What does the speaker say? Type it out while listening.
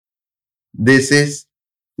This is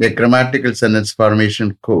a grammatical sentence formation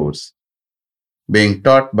course being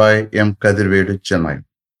taught by M. Kadirvedu Chennai.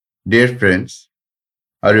 Dear friends,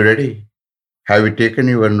 are you ready? Have you taken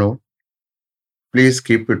your note? Please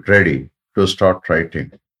keep it ready to start writing.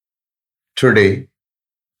 Today,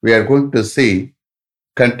 we are going to see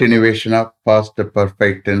continuation of past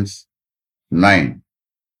perfect tense 9.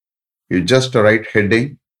 You just write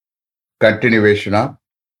heading, continuation of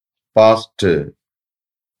past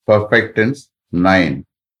perfect tense 9.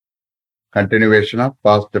 Continuation of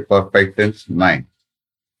past perfect tense 9.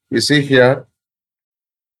 You see here,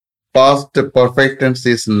 past perfect tense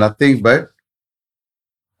is nothing but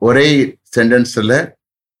ஒரே சென்டென்ஸில்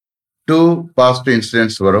 2 past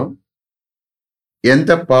incidents வரும்.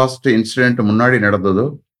 எந்த past incident முன்னாடி நடந்ததோ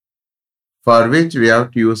for which we have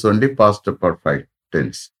to use only past perfect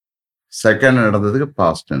tense. Second நடந்ததுக்கு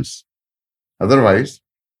past tense. Otherwise,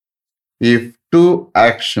 if 2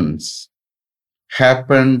 actions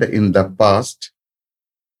happened in the past,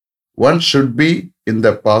 one should be in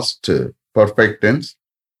the past perfect tense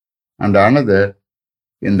and another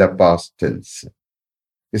in the past tense.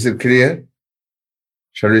 Is it clear?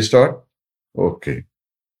 Shall we start? Okay.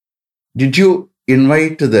 Did you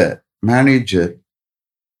invite the manager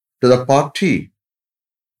to the party?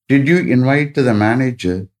 Did you invite the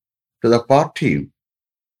manager to the party?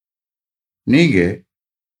 நீங்க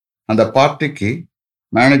அந்த பார்ட்டிக்கு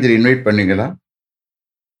manager invite பண்ணீங்களா?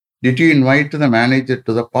 Did you invite the manager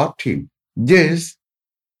to the party? Yes,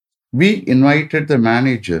 we invited the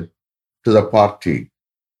manager to the party.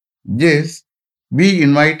 Yes, we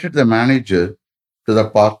invited the manager to the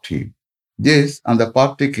party. Yes, அந்த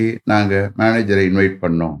பார்ட்டிக்கு நாங்க மேனேஜரை invite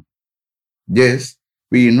பண்ணோம். Yes,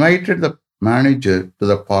 we invited the manager to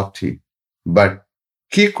the party, but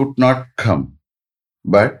he could not come.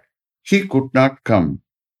 But he could not come.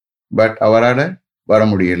 But அவரால வர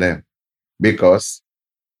முடியல. Because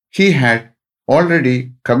he had already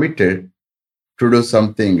committed to do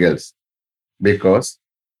something else. Because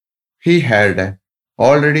he had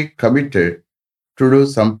already committed to do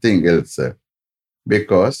something else.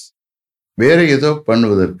 Because வேற ஏதோ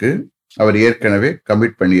பண்ணுவதற்கு அவர் ஏற்கனவே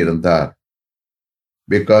commit பண்ணியிருந்தார்.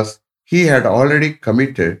 Because he had already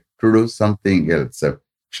committed to do something else.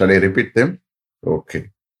 Shall I repeat them? Okay.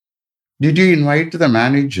 Did you invite the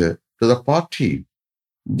manager to the party?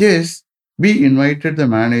 Yes, we invited the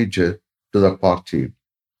manager to the party,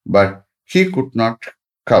 but he could not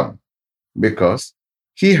come because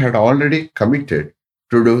he had already committed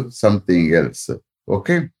to do something else.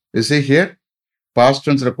 Okay? You see here, past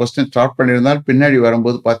tense question start பண்ணியிருந்தால் பின்னாடி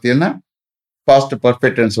வரும்போது பார்த்தீங்கன்னா past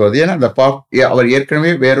perfect tense வருது. ஏன்னா அந்த அவர்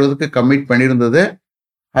ஏற்கனவே வேற எதுக்கு கமிட் பண்ணியிருந்தது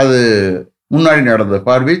அது முன்னாடி நடந்தது.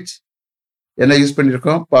 For which என்ன யூஸ்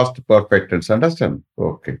பண்ணியிருக்கோம்? Past perfect tense. Understand?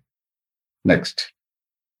 Okay. Next.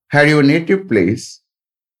 Had your native place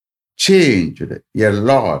changed a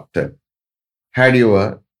lot? Had your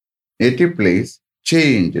native place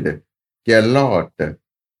changed a lot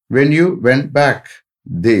when you went back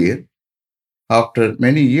there after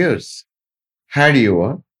many years? Had your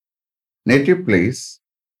native place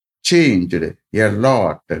changed a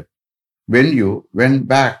lot when you went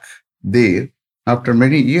back there after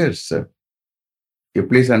many years? You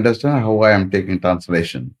please understand how I am taking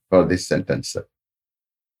translation for this sentence.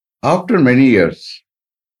 After many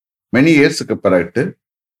yearsக்கு பிறகு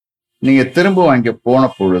நீங்க திரும்ப அங்கே போன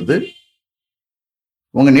பொழுது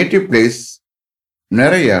உங்க native place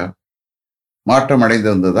நிறைய மாற்றம்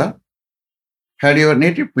அடைந்திருந்ததா? Had your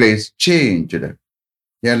native place changed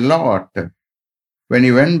a lot when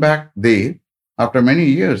you went back there after many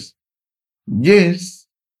years?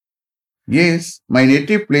 Yes, my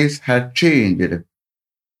native place had changed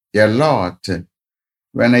a lot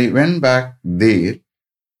when I went back there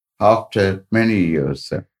after many years.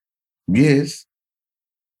 Yes,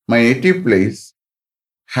 my native place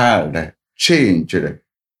had changed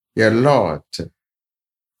a lot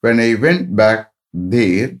when I went back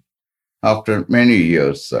there after many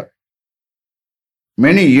years.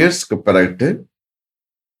 Many yearsக்கு பிறகு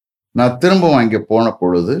நான் திரும்ப அங்கே போன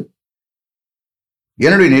பொழுது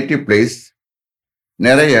என்னுடைய native place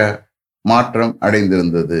நிறைய மாற்றம்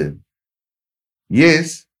அடைந்திருந்தது. Yes,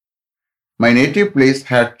 my native place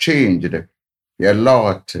had changed a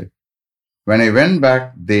lot when I went back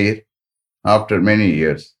there after many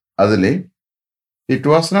years. அதிலே it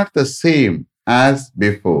was not the same as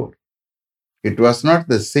before. It was not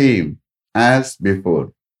the same as before.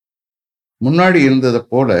 முன்னாடி இருந்தது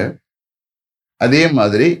போல அதே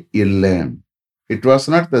மாதிரி இல்லை. It was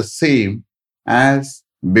not the same as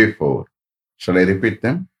before. Shall I repeat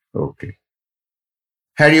them? Okay.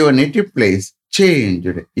 Had your native place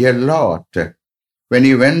changed a lot when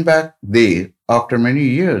you went back there after many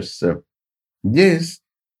years. Yes,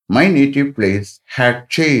 my native place had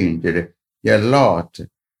changed a lot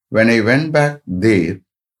when I went back there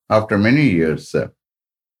after many years.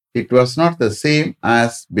 It was not the same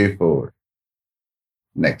as before.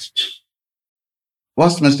 Next.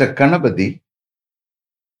 Was Mr. Kanapati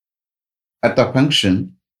at the function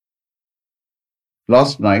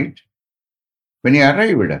last night when he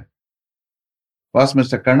arrived? Was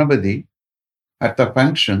Mr. Kanapati at the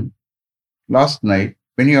function last night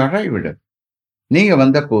when you arrived? நீங்க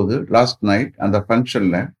வந்த போது last night அந்த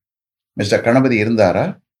ஃபங்க்ஷன்ல mister Ganapathi இருந்தாரா?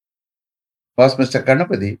 Was Mr.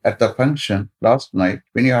 Kanapati at the function last night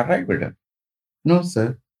when you arrived? No, sir.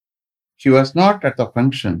 He was not at the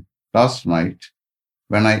function last night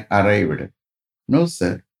when I arrived. No,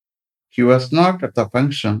 sir. He was not at the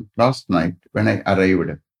function last night when I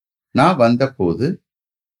arrived. நான் வந்த போது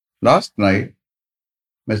last night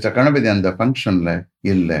mister Ganapathi அந்த ஃபங்க்ஷன்ல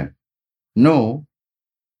இல்லை. No,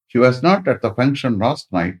 he was not at the function last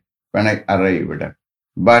night when I arrived.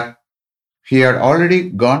 But he had already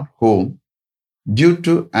gone home due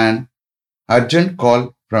to an urgent call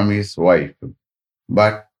from his wife.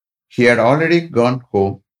 But he had already gone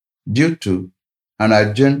home due to an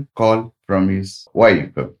urgent call from his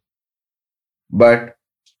wife. But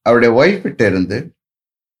அவருடைய wife கிட்ட இருந்து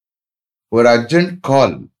ஒரு urgent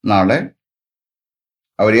கால்னால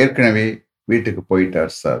அவர் ஏற்கனவே வீட்டுக்கு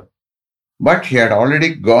போயிட்டார் sir. But he had already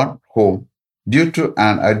gone home due to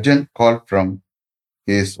an urgent call from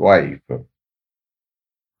his wife.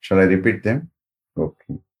 Shall I repeat them?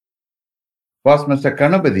 Okay. Was Mr.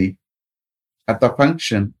 Kanapati at the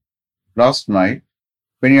function last night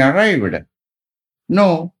when he arrived? No,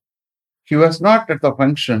 he was not at the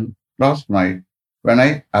function last night when I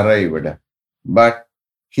arrived. But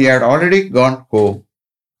he had already gone home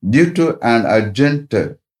due to an urgent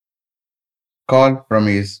call from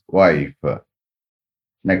his wife.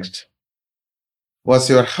 Next. Was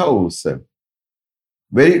your house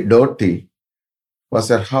very dirty? Was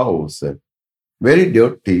your house very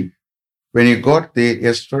dirty when you got there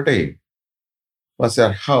yesterday? Was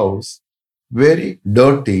your house very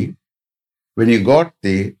dirty when you got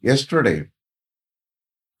there yesterday?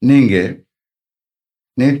 நீங்க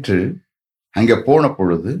நேற்று அங்கே போன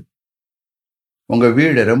பொழுது உங்க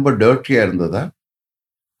வீடு ரொம்ப டர்ட்டியா இருந்ததா?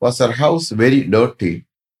 Was our house very dirty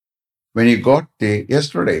when you got there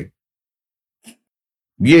yesterday?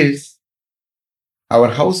 Yes, our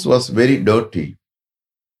house was very dirty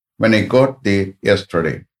when I got there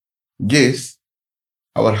yesterday. Yes,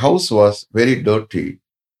 our house was very dirty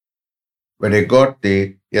when I got there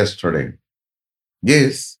yesterday.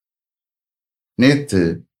 Yes, நேத்து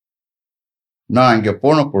நான் அங்கே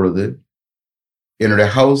போன பொழுது என்னுடைய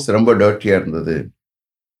house ரொம்ப டர்ட்டியா இருந்தது.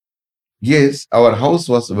 Yes, our house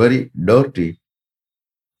was very dirty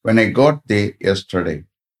when I got there yesterday.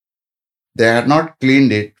 They had not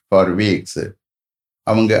cleaned it for weeks.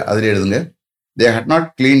 அவங்க அதில் எழுதுங்க. They had not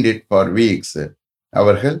cleaned it for weeks.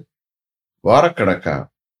 அவர்கள் வாரக்கணக்கா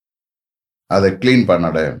அதை கிளீன்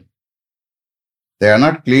பண்ணல. They had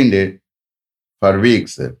not cleaned it for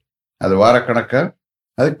weeks. அது வாரக்கணக்கா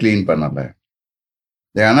அதை clean பண்ணல.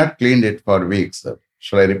 They had not cleaned it for weeks.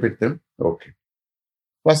 Shall I repeat them? Okay.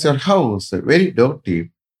 Was your house very dirty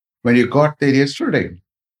when you got there yesterday?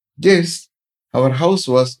 Yes, our house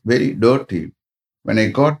was very dirty when I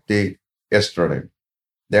got there yesterday.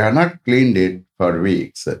 They had not cleaned it for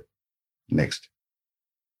weeks. Next.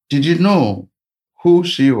 Did you know who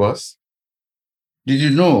she was? Did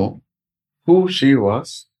you know who she was?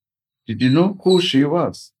 Did you know who she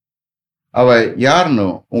was? அவ யாருன்னு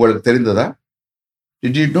உங்களுக்கு தெரிந்ததா?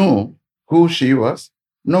 Did you know who she was?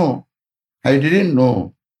 No, I didn't know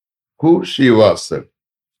who she was.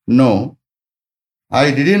 No, I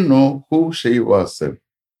didn't know who she was.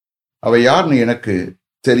 அவ யாருன்னு எனக்கு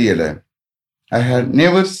தெரியல. I had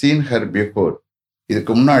never seen her before.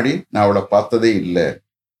 இதுக்கு முன்னாடி நான் அவளை பார்த்ததே இல்லை.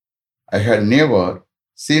 I had never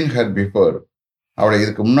seen her before. அவளை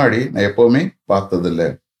இதுக்கு முன்னாடி நான் எப்பவுமே பார்த்ததில்லை.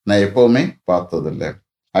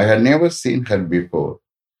 I had never seen her before.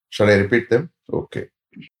 Shall I repeat them? Okay.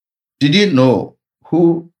 Did you know who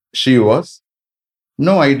she was?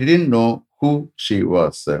 No, I didn't know who she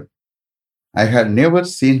was. I had never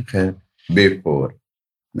seen her before.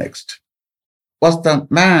 Next. Was the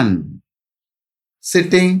man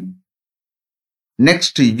sitting next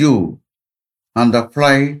to you on the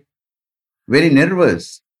flight very nervous?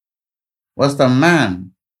 Was the man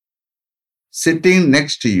sitting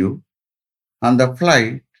next to you on the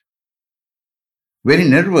flight very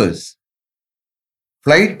nervous?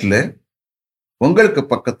 ஃப்ளைட்ல உங்களுக்கு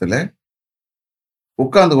பக்கத்துல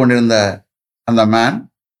உட்கார்ந்து கொண்டிருந்த அந்த man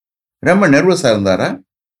ரொம்ப நர்வஸா இருந்தாரா?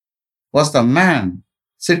 Was the man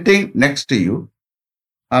sitting next to you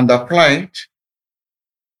on the flight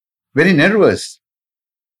very nervous?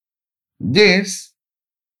 Yes,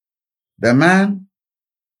 the man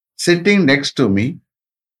sitting next to me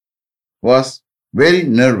was very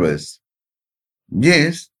nervous.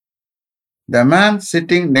 Yes, the man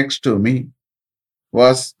sitting next to me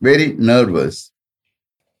was very nervous.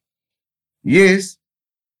 Yes,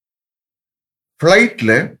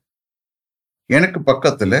 ஃப்ளைட்ல எனக்கு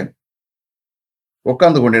பக்கத்துல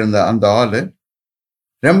உட்கார்ந்து கொண்டிருந்த அந்த ஆளு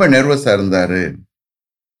ரொம்ப நர்வஸா இருந்தாரு.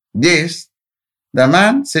 Yes, the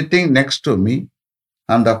man sitting next to me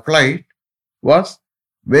on the flight was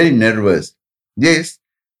very nervous. Yes,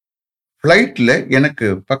 ஃப்ளைட்ல எனக்கு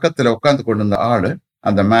பக்கத்துல உட்கார்ந்து கொண்டிருந்த ஆளு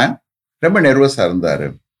அந்த மேன் ரொம்ப நர்வஸா இருந்தாரு.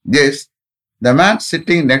 Yes, the man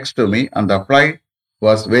sitting next to me on the flight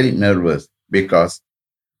was very nervous because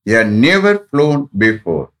he had never flown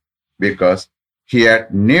before. Because he had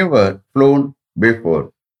never flown before.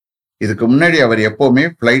 இதுக்கு முன்னாடி அவர் எப்பவுமே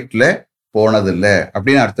ஃப்ளைட்ல போனதில்லை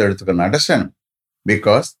அப்படின்னு அர்த்தம் எடுத்துக்கணும். Understand?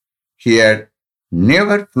 Because he had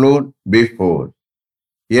never flown before.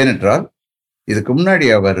 ஏனென்றால் இதுக்கு முன்னாடி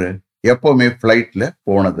அவர் எப்பவுமே ஃப்ளைட்ல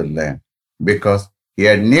போனதில்லை. Because he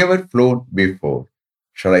had never flown before.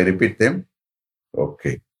 Shall I repeat them?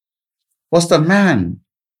 Okay. Was the man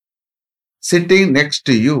sitting next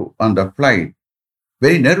to you on the flight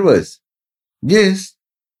very nervous? Yes,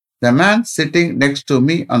 the man sitting next to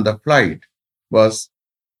me on the flight was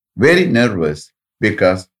very nervous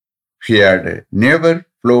because he had never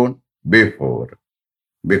flown before.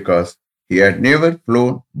 Because he had never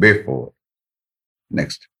flown before.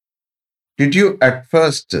 Next. Did you at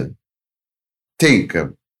first think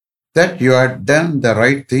that you had done the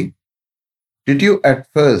right thing? Did you at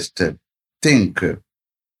first think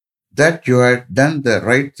that you had done the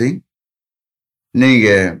right thing? நீங்க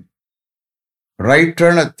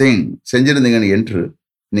ரைட்டான thing செஞ்சிருந்தீங்கன்னு என்று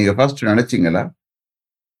நீங்க first நினைச்சீங்களா?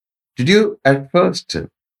 Did you at first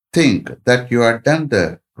think that you had done the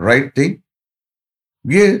right thing?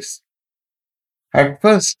 Yes. At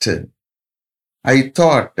first I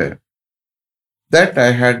thought that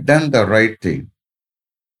I had done the right thing.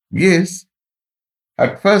 Yes.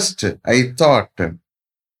 At first I thought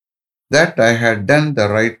that I had done the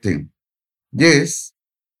right thing. Yes.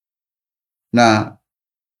 நான்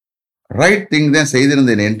right thing தான்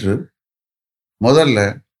செய்திருந்தேன் என்று முதல்ல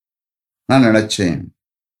நான் நினைச்சேன்.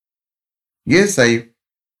 Yes,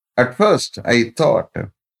 at first I thought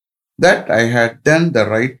that I had done the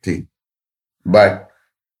right thing, but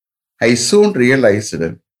I soon realized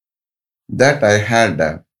that I had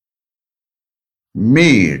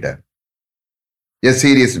made a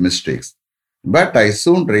serious mistake. But I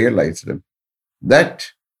soon realized that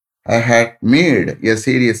I had made a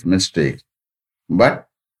serious mistake. But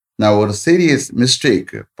நான் ஒரு serious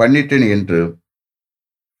mistake பண்ணிட்டேன் என்று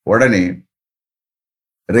உடனே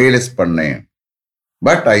realise பண்ணேன்.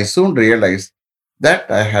 But I soon realise that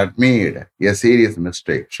I had made a serious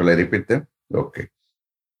mistake. Shall I repeat them? Okay.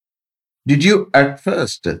 Did you at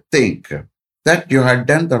first think that you had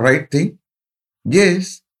done the right thing? Yes,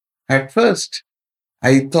 at first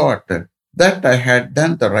I thought that I had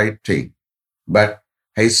done the right thing, but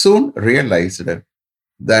I soon realized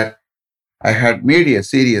that I had made a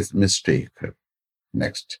serious mistake.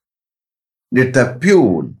 Next. Did the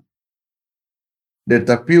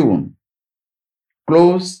peon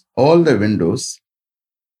close all the windows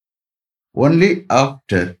only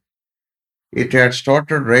after it had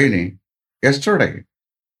started raining yesterday?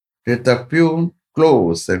 Did the peon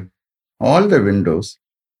close all the windows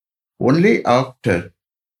only after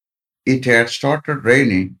it had started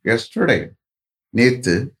raining yesterday?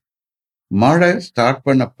 நேத்து மழை start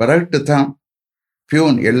பண்ண பிறகு தான்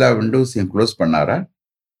peon எல்லா விண்டோஸையும் close பண்ணாரா?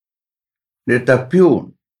 Did the peon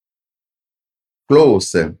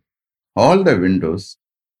close all the windows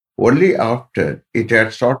only after it had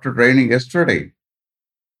started raining yesterday?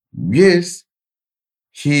 Yes,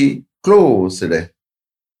 he closed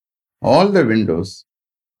all the windows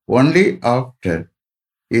only after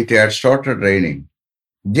it had started raining.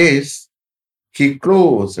 Yes, he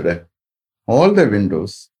closed all the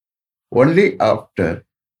windows only after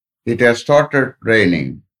it has started raining.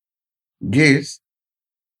 Yes,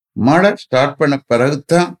 மழை start பண்ண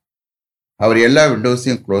பிறகுதான் அவர் எல்லா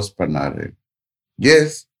விண்டோஸையும் close பண்ணாரு. Yes,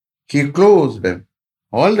 he closed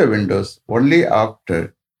all the windows only after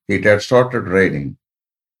it had started raining.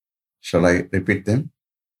 Shall I repeat them?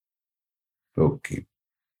 Okay.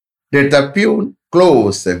 Did the peon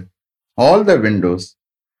close all the windows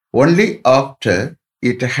only after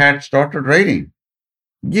it had started raining?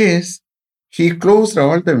 Yes, he closed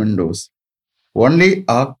all the windows only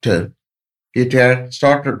after it had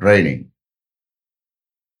started raining.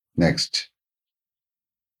 Next.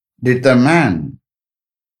 Did the man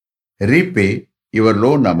repay your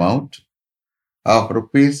loan amount of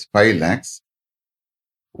rupees 5 lakhs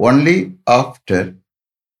only after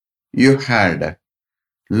you had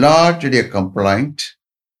lodged a complaint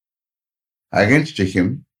against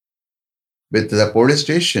him with the police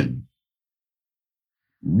station?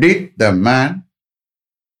 Did the man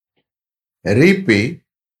repay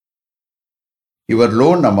your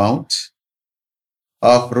loan amount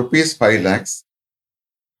of rupees 5 lakhs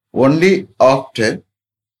only after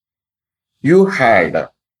you had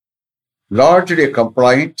lodged a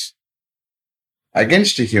complaint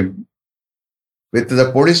against him with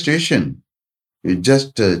the police station? You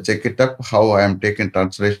just check it up how I am taking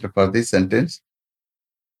translation for this sentence.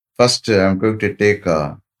 First, I am going to take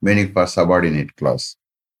meaning for subordinate clause.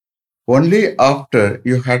 Only after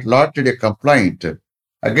you had lodged a complaint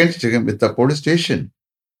against him with the police station.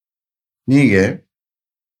 நீங்க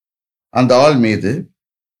அந்த ஆள் மீது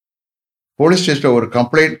police ஸ்டேஷன்ல ஒரு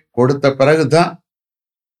complaint கொடுத்த பிறகுதான்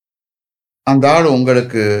அந்த ஆள்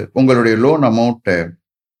உங்களுக்கு உங்களுடைய லோன் அமௌண்ட்டை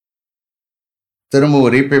திரும்ப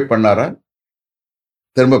ரீபே பண்ணாரா,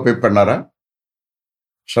 திரும்ப பே பண்ணாரா?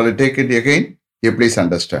 Shall I take it again? You please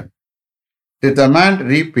understand. Did the man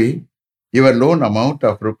repay your loan amount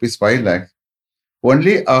of rupees 5 lakhs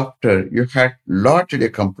only after you had lodged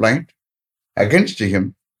a complaint against him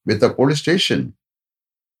with the police station?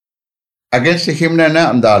 Against him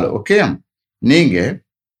அந்த ஆள், okay? நீங்க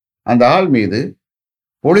அந்த ஆள் மீது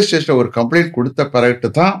police ஸ்டேஷன்ல ஒரு complaint கொடுத்த பிறகு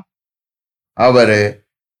தான் அவரு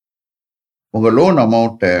உங்க லோன்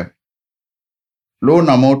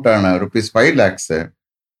அமௌண்ட்டான rupees 5 lakhs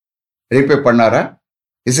repay பண்ணாரா?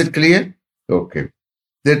 Is it clear? Okay.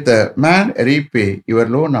 Did the man repay your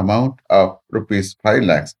loan amount of rupees 5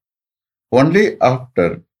 lakhs only after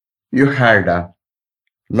you had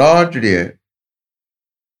lodged a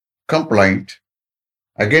complaint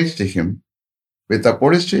against him with the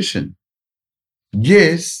police station?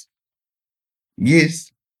 Yes,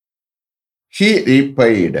 he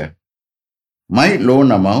repaid my loan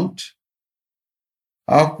amount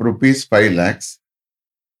of rupees 5 lakhs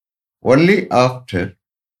only after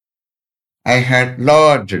I had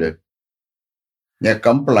lodged a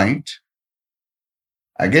complaint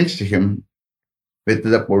against him with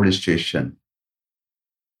the police station.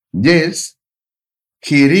 Yes,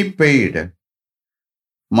 he repaid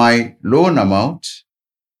my loan amount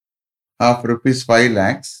of rupees 5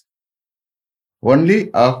 lakhs only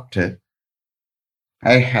after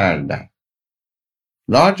I had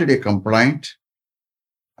lodged a complaint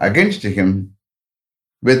against him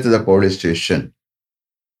with the police station.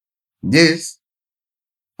 Yes,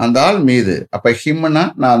 அந்த ஆள் மீது, அப்ப ஹிம்னா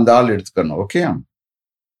நான் அந்த ஆள் எடுத்துக்கணும், okay?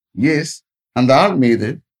 S, அந்த ஆள் மீது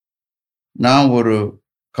நான் ஒரு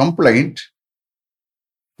கம்ப்ளைண்ட்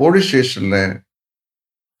போலீஸ் ஸ்டேஷன்ல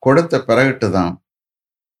கொடுத்த பிறகுட்டு தான்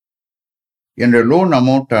என்னுடைய லோன்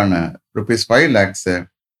அமௌண்ட்டான rupees 5 lakhs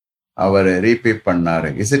அவர் ரீபே பண்ணாரு.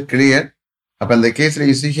 Is it clear? அப்ப இந்த கேஸ்ல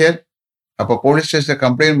இஸ் ஹியர். அப்ப போலீஸ் ஸ்டேஷன்ல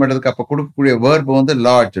கம்ப்ளைண்ட் பண்றதுக்கு அப்ப கொடுக்கக்கூடிய வேர்ப் வந்து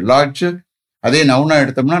லாட்ஜ். அதே நவுனா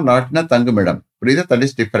எடுத்தோம்னா லாட்ஜ்னா தங்குமிடம். புரியுதா? That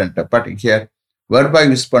is different. But here வெர்பா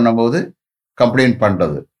use பண்ணும்போது கம்ப்ளைண்ட்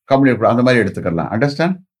பண்றது, அந்த மாதிரி எடுத்துக்கலாம்.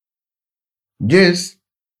 Understand? S,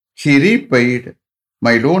 he repaid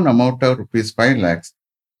my loan amount of rupees 5 lakhs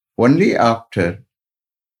only after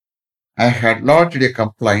I had lodged a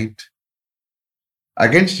complaint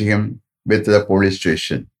against him with the police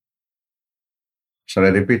station. Shall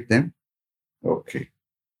I repeat them? Okay.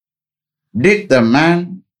 Did the man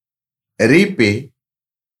repay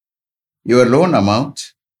your loan amount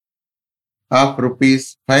of rupees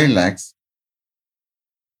 5 lakhs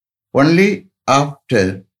only after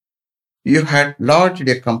you had lodged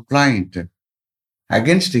a complaint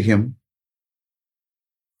against him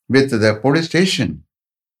with the police station?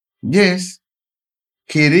 Yes,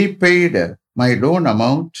 he repaid my loan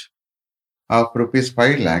amount of rupees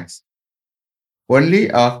 5 lakhs only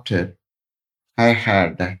after I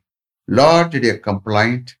had lodged a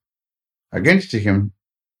complaint against him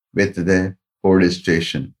with the police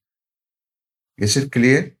station. Is it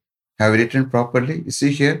clear? Have you written properly? You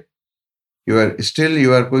see here,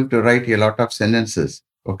 you are going to write a lot of sentences.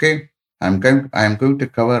 Okay, I am going to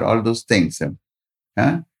cover all those things.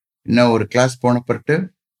 Now ஒரு class போன பிறகு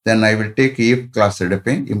then I will take if class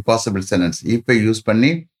எடுப்பேன். impossible sentence if use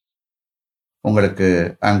பண்ணி உங்களுக்கு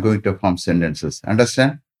I am going to form sentences.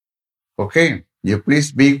 Understand? Okay, you please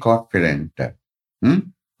be confident.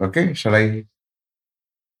 Okay, shall I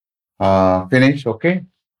finish?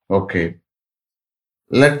 Okay.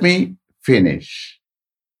 Let me finish.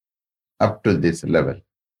 up to this level.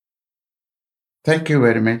 Thank you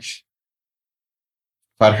very much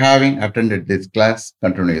for having attended this class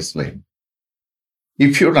continuously.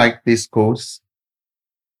 If you like this course,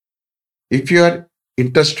 if you are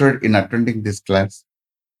interested in attending this class,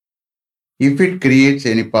 if it creates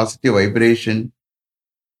any positive vibration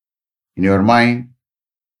in your mind,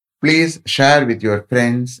 please share with your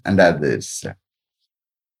friends and others.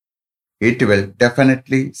 It will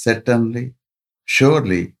definitely, certainly,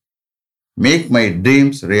 surely make my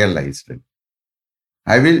dreams realized.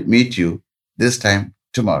 I will meet you this time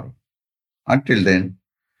tomorrow. Until then,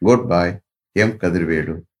 goodbye, M.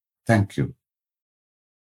 Kadirvedu. Thank you.